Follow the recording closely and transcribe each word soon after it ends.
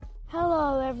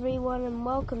Hello everyone and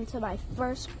welcome to my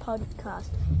first podcast.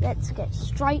 Let's get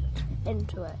straight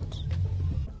into it.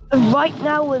 Right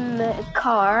now in the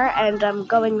car and I'm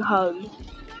going home.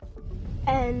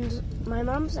 And my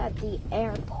mom's at the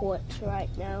airport right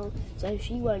now, so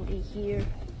she won't be here.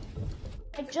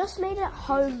 I just made it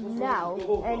home now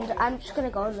and I'm just gonna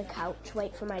go on the couch,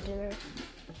 wait for my dinner.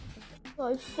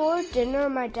 So for dinner,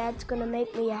 my dad's gonna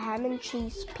make me a ham and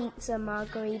cheese pizza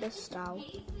margarita style.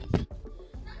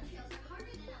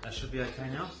 That should be okay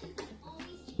now.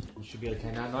 It should be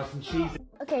okay now, nice and cheesy.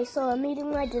 Okay, so I'm eating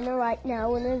my dinner right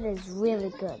now and it is really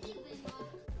good.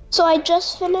 So I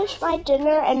just finished my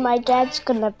dinner and my dad's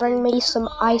gonna bring me some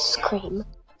ice cream.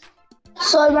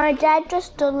 So my dad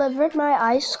just delivered my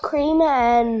ice cream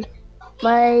and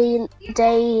my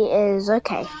day is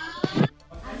okay.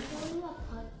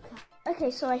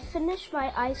 Okay, so I finished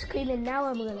my ice cream and now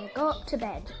I'm gonna go up to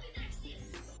bed.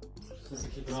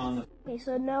 Okay,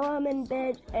 so now I'm in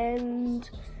bed and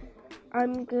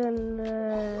I'm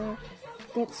gonna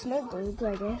get snowbirds,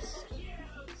 I guess.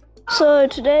 So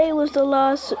today was the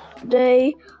last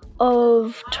day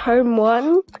of term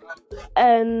 1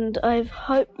 and I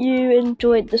hope you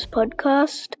enjoyed this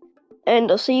podcast and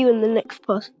I'll see you in the next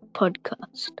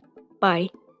podcast. Bye.